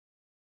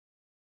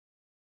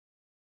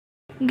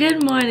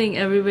Good morning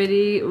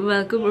everybody,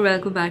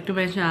 welcome back to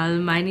my channel.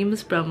 My name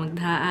is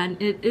Pramugdhad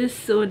and it is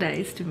so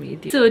nice to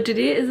meet you. So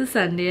today is a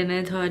Sunday and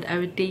I thought I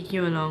would take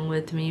you along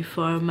with me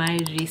for my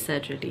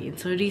reset routine.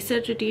 So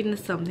reset routine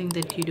is something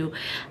that you do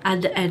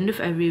at the end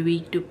of every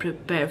week to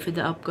prepare for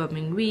the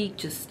upcoming week.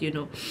 Just, you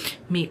know,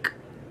 make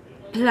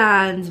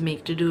plans,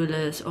 make to-do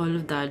lists, all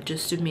of that,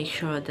 just to make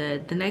sure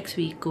that the next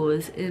week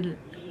goes in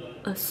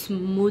a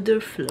smoother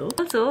flow.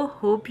 Also,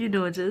 hope you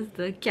noticed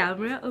the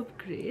camera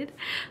upgrade.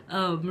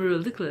 Roll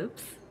the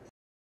clips.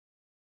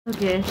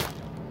 Okay,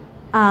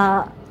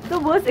 the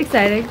most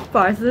exciting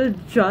parcel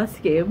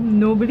just came.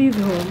 Nobody's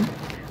home,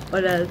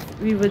 or else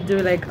we would do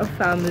like a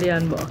family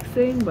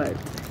unboxing, but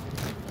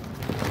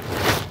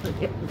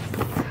okay.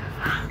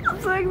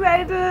 I'm so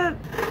excited.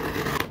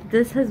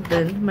 This has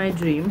been my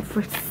dream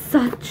for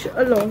such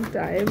a long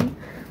time.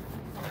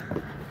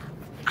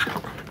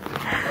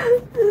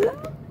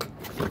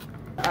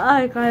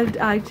 I can't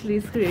actually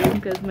scream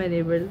because my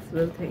neighbors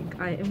will think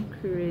I am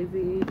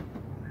crazy.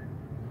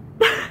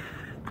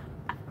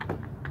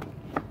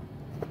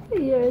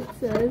 Here it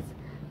says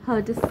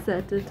how to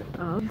set it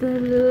up. The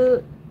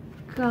little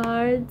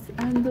cards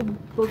and the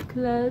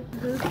booklet.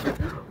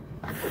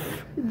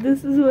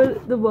 This is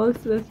what the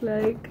box looks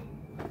like.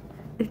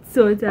 It's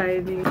so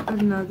tiny.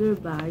 Another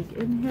bag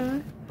in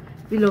here.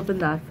 We'll open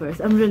that first.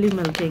 I'm really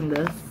milking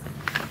this.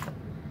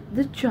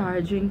 The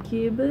charging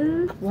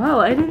cable. Wow,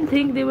 I didn't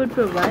think they would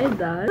provide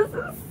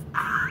that.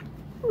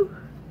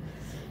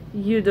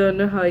 You don't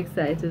know how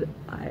excited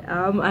I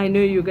am. I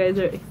know you guys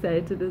are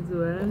excited as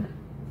well.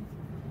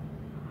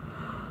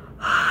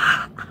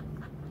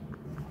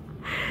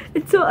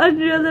 It's so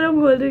unreal that I'm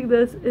holding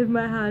this in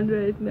my hand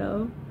right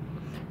now.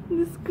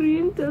 The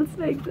screen tilts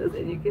like this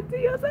and you can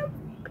see yourself.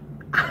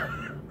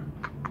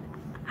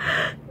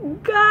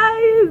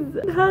 Guys,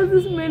 it has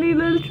this mini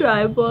little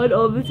tripod.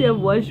 Obviously I've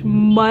watched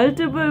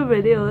multiple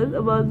videos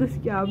about this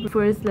camera.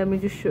 First, let me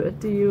just show it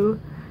to you.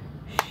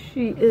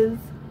 She is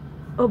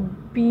a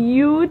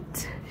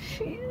beaut.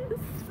 She is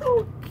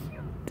so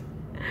cute.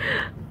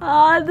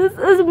 This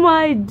is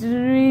my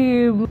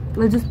dream.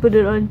 I'll just put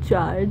it on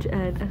charge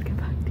and I'll get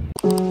back to you.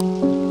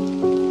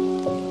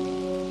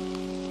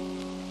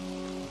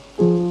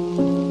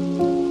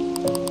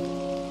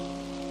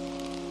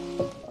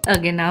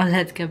 Okay, now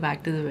let's get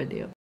back to the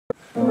video.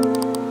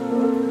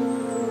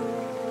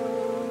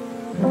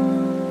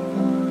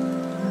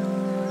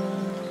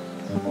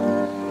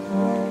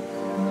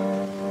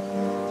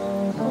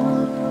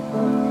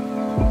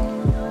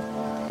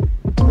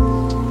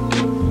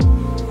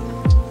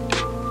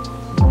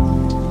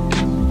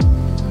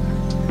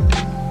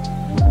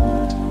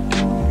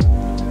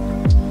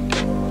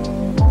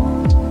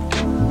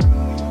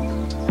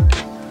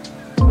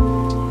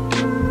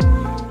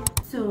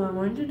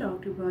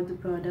 About the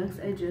products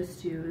I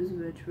just used,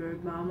 which were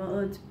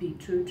Mamaearth's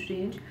beetroot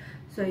range.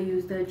 So I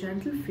used their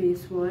gentle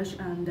face wash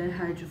and their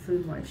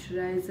hydrofull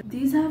moisturizer.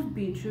 These have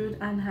beetroot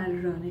and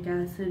hyaluronic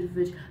acid,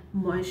 which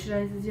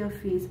moisturizes your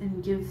face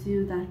and gives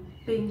you that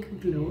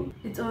pink glow.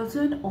 It's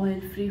also an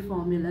oil-free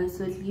formula,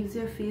 so it leaves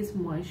your face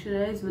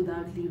moisturized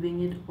without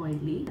leaving it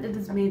oily. It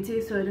is Made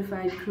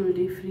certified,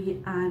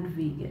 cruelty-free and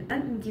vegan.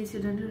 And in case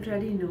you didn't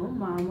already know,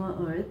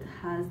 Mamaearth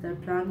has their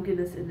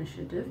pramugdhad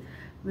initiative,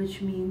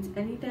 which means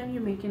anytime you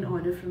make an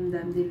order from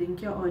them, they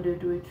link your order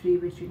to a tree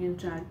which you can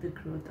track the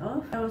growth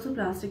of. They're also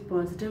plastic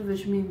positive,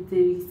 which means they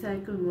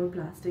recycle more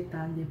plastic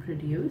than they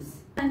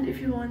produce. And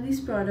if you want these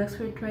products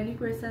for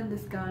 20%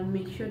 discount,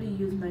 make sure to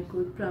use my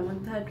code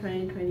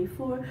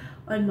pramugdhad2024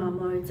 on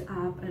Mamaearth's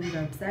app and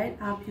website.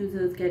 App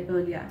users get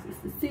early access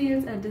to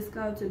sales and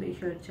discounts, so make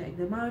sure to check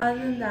them out. Other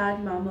than that,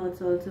 Mamaearth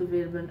is also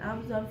available on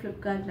Amazon,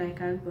 Flipkart,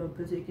 Nykaa and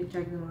Purple, so you can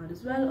check them out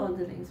as well. All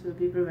the links will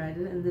be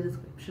provided in the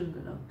description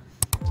below.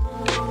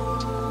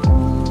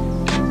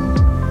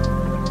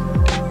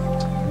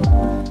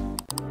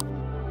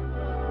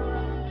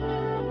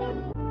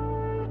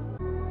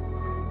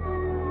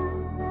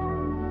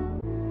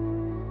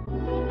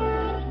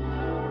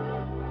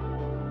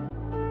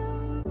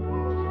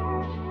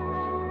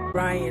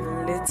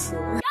 Ryan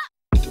Little.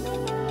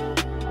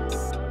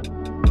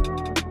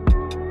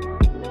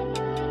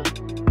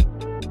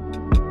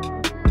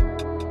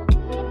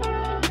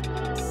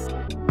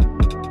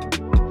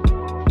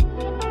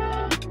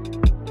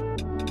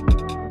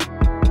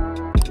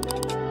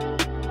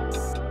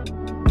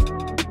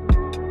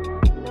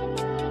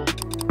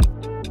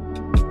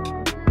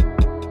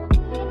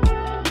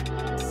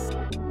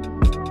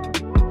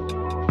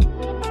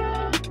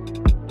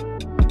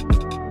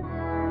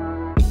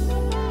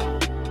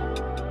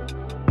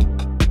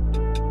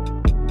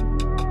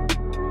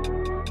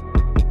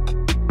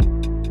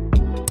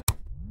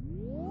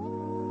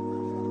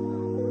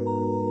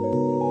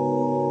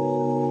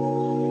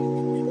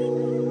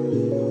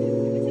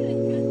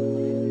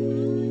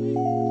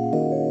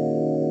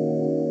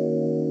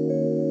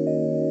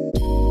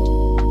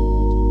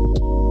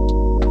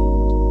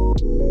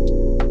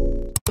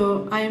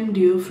 I am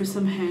due for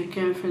some hair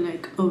care for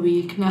like a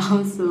week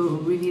now, so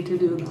we need to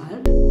do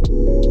that.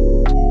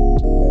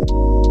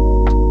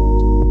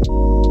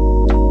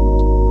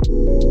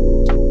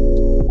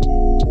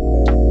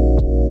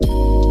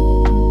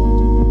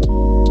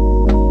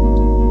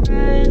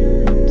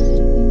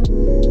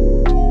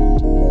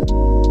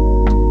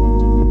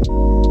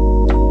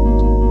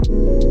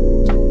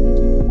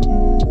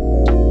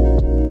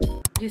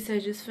 so I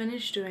just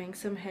finished doing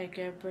some hair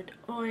care. I put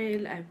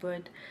oil, I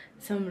put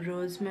some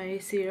rosemary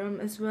serum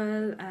as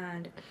well,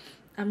 and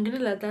I'm gonna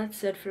let that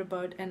sit for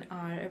about an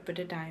hour. I put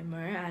a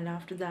timer, and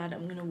after that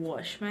I'm gonna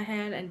wash my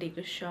hair and take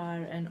a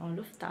shower and all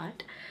of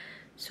that.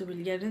 So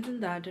we'll get into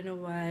that in a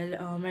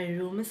while. My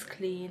room is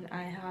clean.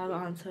 I have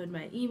answered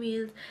my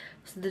emails,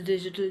 so the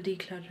digital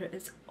declutter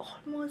is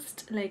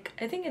almost, like,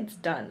 I think it's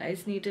done. I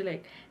just need to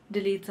like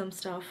delete some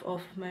stuff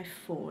off my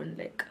phone,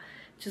 like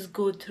just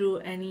go through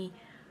any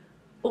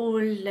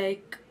old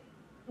like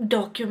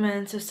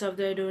documents or stuff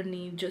that I don't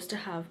need, just to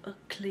have a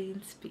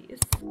clean space.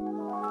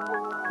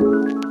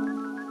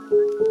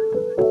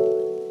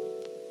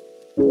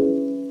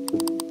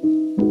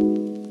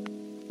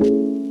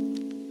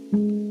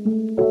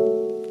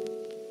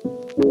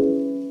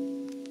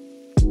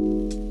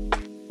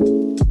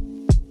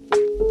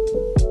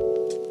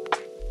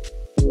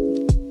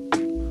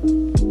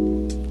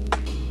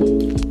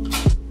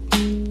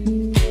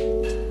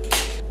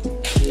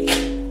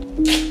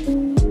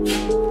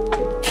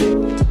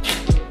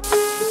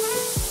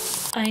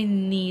 I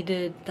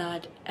needed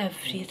that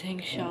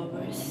everything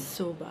shower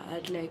so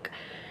bad. Like,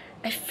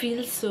 I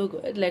feel so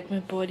good, like my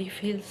body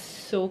feels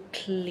so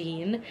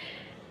clean.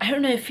 I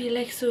don't know, I feel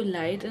like so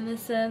light in a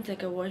sense.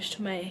 Like, I washed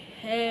my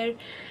hair,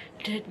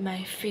 did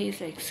my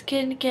face, like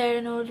skincare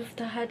and all of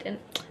that, and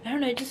I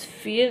don't know, I just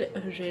feel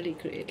really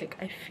great. Like,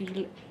 I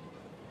feel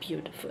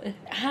beautiful.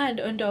 And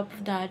on top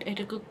of that, I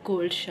took a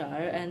cold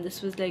shower, and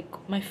this was like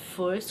my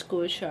first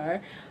cold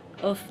shower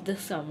of the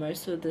summer,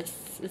 so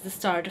this is the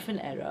start of an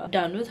era.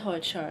 Done with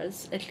hot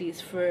showers, at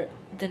least for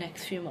the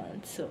next few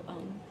months. So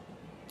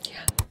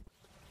yeah.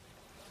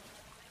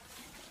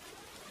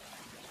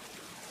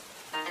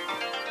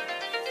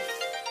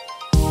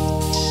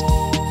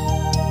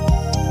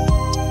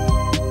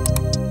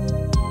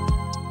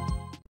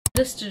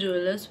 This to-do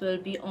list will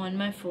be on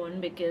my phone,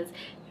 because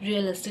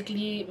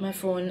realistically my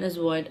phone is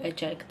what I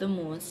check the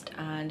most,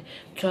 and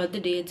throughout the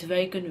day it's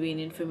very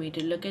convenient for me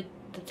to look at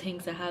the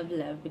things I have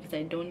left, because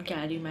I don't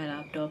carry my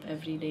laptop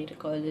every day to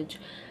college.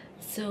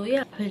 So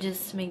yeah, I'll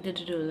just make the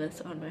to-do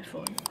list on my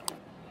phone.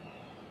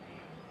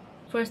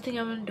 First thing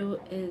I want to do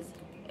is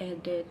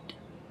edit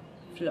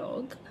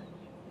vlog,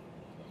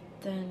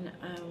 then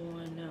I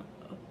wanna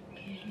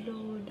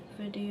upload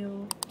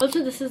video.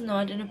 Also, this is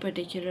not in a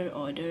particular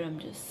order, I'm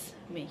just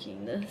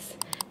making this.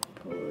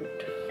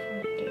 Put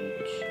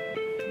footage.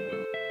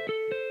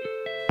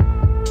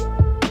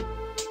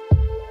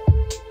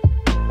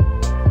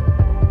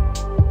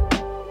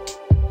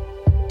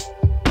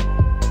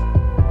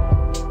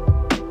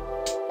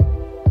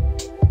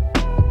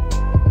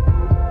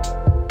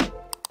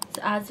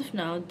 So as of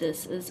now,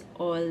 this is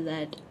all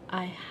that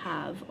I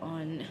have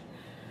on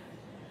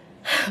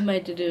my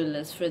to-do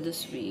list for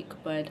this week,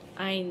 but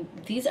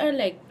these are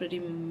like pretty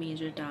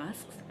major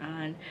tasks,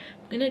 and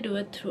I'm gonna do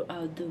it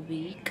throughout the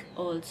week.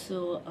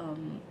 Also,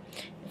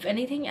 if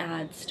anything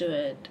adds to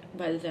it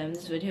by the time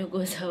this video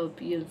goes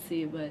up, you'll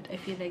see, but I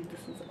feel like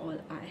this is all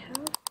I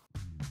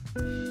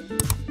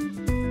have.